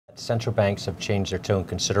central banks have changed their tone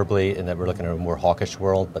considerably in that we're looking at a more hawkish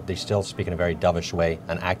world, but they still speak in a very dovish way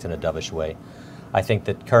and act in a dovish way. I think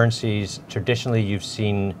that currencies, traditionally you've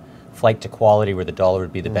seen flight to quality where the dollar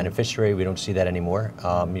would be the beneficiary. We don't see that anymore.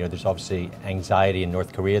 There's obviously anxiety in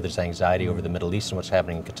North Korea, there's anxiety over the Middle East and what's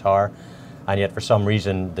happening in Qatar, and yet for some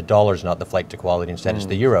reason the dollar's not the flight to quality, instead it's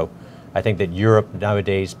the euro. I think that Europe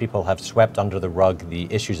nowadays, people have swept under the rug the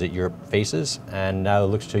issues that Europe faces, and now it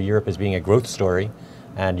looks to Europe as being a growth story,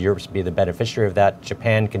 and Europe's be the beneficiary of that.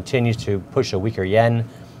 Japan continues to push a weaker yen,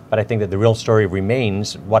 but I think that the real story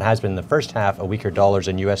remains what has been in the first half, a weaker dollars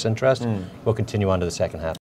and US interest, will continue on to the second half.